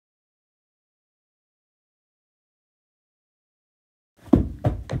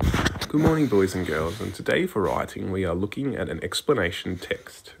Good morning, boys and girls, and today for writing we are looking at an explanation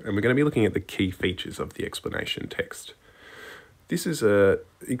text, and we're going to be looking at the key features of the explanation text. This is an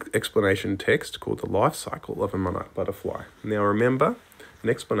explanation text called the life cycle of a monarch butterfly. Now remember, an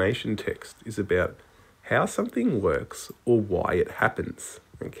explanation text is about how something works or why it happens.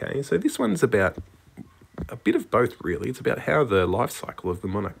 Okay, so this one's about a bit of both really. It's about how the life cycle of the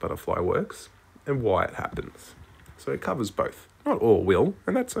monarch butterfly works and why it happens. So it covers both. Not all will,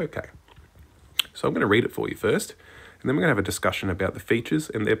 and that's okay. So I'm going to read it for you first, and then we're going to have a discussion about the features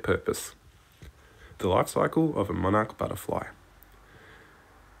and their purpose. The life cycle of a monarch butterfly.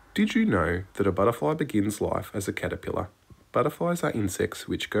 Did you know that a butterfly begins life as a caterpillar? Butterflies are insects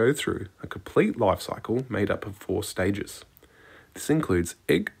which go through a complete life cycle made up of 4 stages. This includes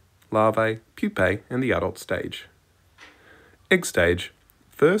egg, larvae, pupae, and the adult stage. Egg stage.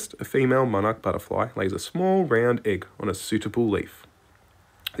 First, a female monarch butterfly lays a small round egg on a suitable leaf.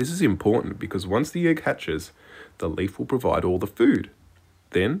 This is important because once the egg hatches, the leaf will provide all the food.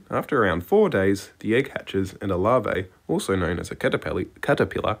 Then, after around 4 days, the egg hatches and a larvae, also known as a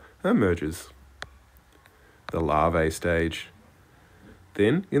caterpillar, emerges. The larvae stage.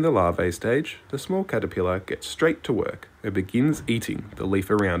 Then, in the larvae stage, the small caterpillar gets straight to work and begins eating the leaf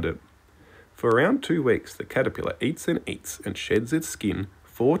around it. For around 2 weeks, the caterpillar eats and sheds its skin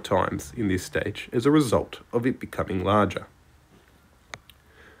 4 times in this stage as a result of it becoming larger.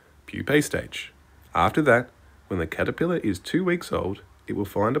 Pupae stage. After that, when the caterpillar is 2 weeks old, it will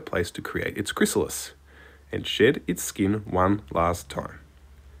find a place to create its chrysalis and shed its skin one last time.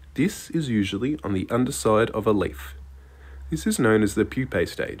 This is usually on the underside of a leaf. This is known as the pupae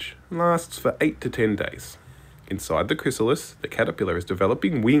stage and lasts for 8 to 10 days. Inside the chrysalis, the caterpillar is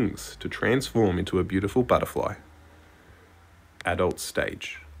developing wings to transform into a beautiful butterfly. Adult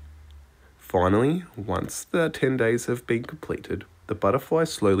stage. Finally, once the 10 days have been completed, the butterfly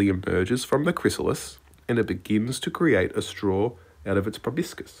slowly emerges from the chrysalis and it begins to create a straw out of its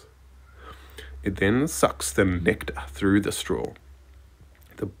proboscis. It then sucks the nectar through the straw.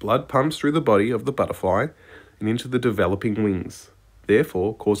 The blood pumps through the body of the butterfly and into the developing wings,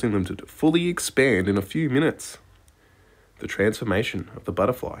 therefore causing them to fully expand in a few minutes. The transformation of the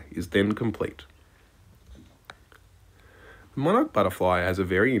butterfly is then complete. The monarch butterfly has a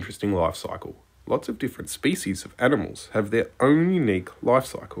very interesting life cycle. Lots of different species of animals have their own unique life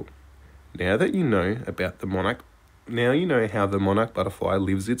cycle. Now that you know about how the monarch butterfly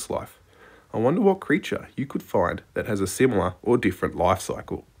lives its life, I wonder what creature you could find that has a similar or different life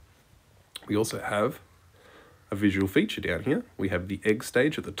cycle. We also have a visual feature down here. We have the egg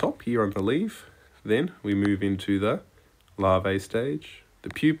stage at the top here on the leaf. Then we move into the larvae stage, the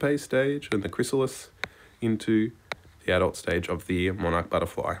pupae stage, and the chrysalis into the adult stage of the monarch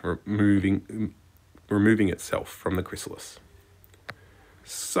butterfly, removing itself from the chrysalis.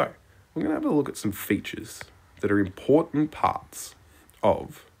 So, we're going to have a look at some features that are important parts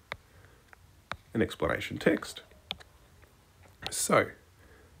of an explanation text. So,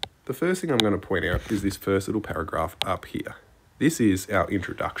 the first thing I'm going to point out is this first little paragraph up here. This is our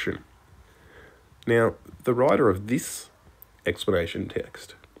introduction. Now, the writer of this explanation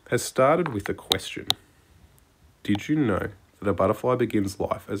text has started with a question. Did you know that a butterfly begins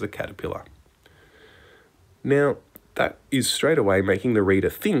life as a caterpillar? Now, that is straight away making the reader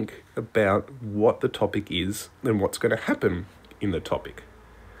think about what the topic is and what's going to happen in the topic.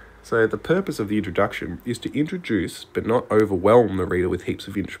 So the purpose of the introduction is to introduce but not overwhelm the reader with heaps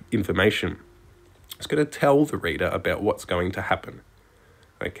of information. It's going to tell the reader about what's going to happen.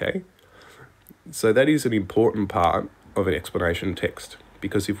 Okay? So that is an important part of an explanation text,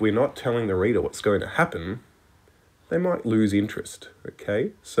 because if we're not telling the reader what's going to happen, they might lose interest.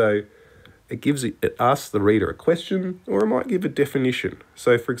 Okay? So it asks the reader a question, or it might give a definition.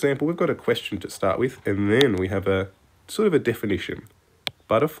 So for example, we've got a question to start with, and then we have a sort of a definition.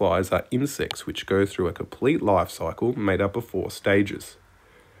 Butterflies are insects which go through a complete life cycle made up of 4 stages.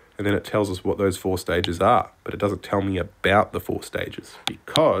 And then it tells us what those 4 stages are, but it doesn't tell me about the 4 stages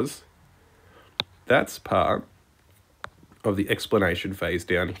because that's part of the explanation phase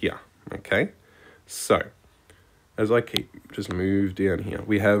down here. Okay? So, as I just move down here,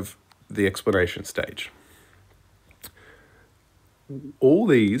 we have the explanation stage. All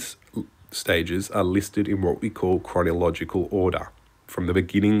these stages are listed in what we call chronological order, from the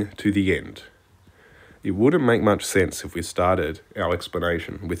beginning to the end. It wouldn't make much sense if we started our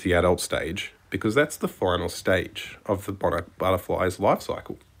explanation with the adult stage, because that's the final stage of the butterfly's life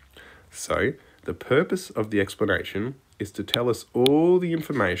cycle. So, the purpose of the explanation is to tell us all the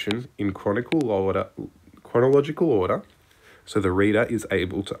information in chronological order, so the reader is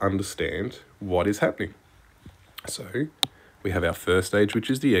able to understand what is happening. So, We have our first stage, which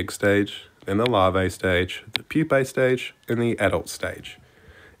is the egg stage, then the larvae stage, the pupae stage, and the adult stage.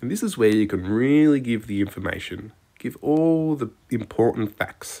 And this is where you can really give the information, give all the important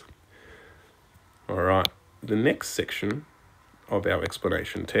facts. All right, the next section of our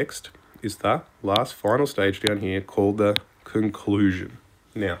explanation text is the last final stage down here called the conclusion.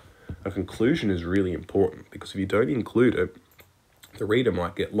 Now, a conclusion is really important because if you don't include it, the reader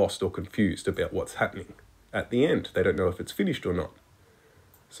might get lost or confused about what's happening. At the end, they don't know if it's finished or not.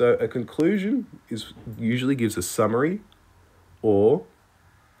 So a conclusion usually gives a summary or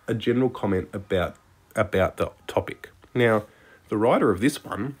a general comment about the topic. Now, the writer of this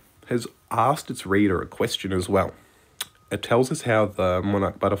one has asked its reader a question as well. It tells us how the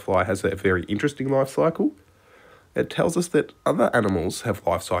monarch butterfly has a very interesting life cycle. It tells us that other animals have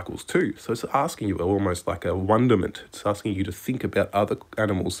life cycles too. So it's asking you almost like a wonderment. It's asking you to think about other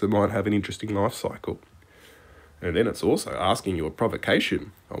animals that might have an interesting life cycle. And then it's also asking you a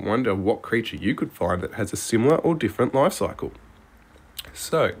provocation. I wonder what creature you could find that has a similar or different life cycle.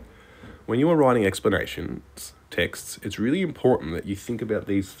 So, when you are writing explanations texts, it's really important that you think about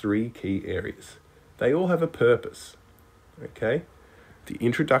these three key areas. They all have a purpose, okay? The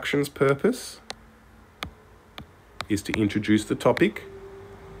introduction's purpose is to introduce the topic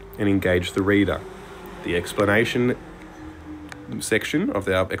and engage the reader. The explanation section of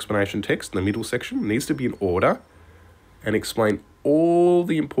our explanation text, the middle section, needs to be in order and explain all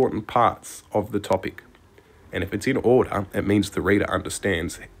the important parts of the topic. And if it's in order, it means the reader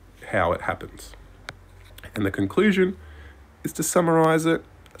understands how it happens. And the conclusion is to summarize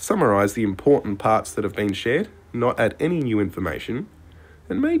the important parts that have been shared, not add any new information,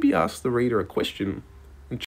 and maybe ask the reader a question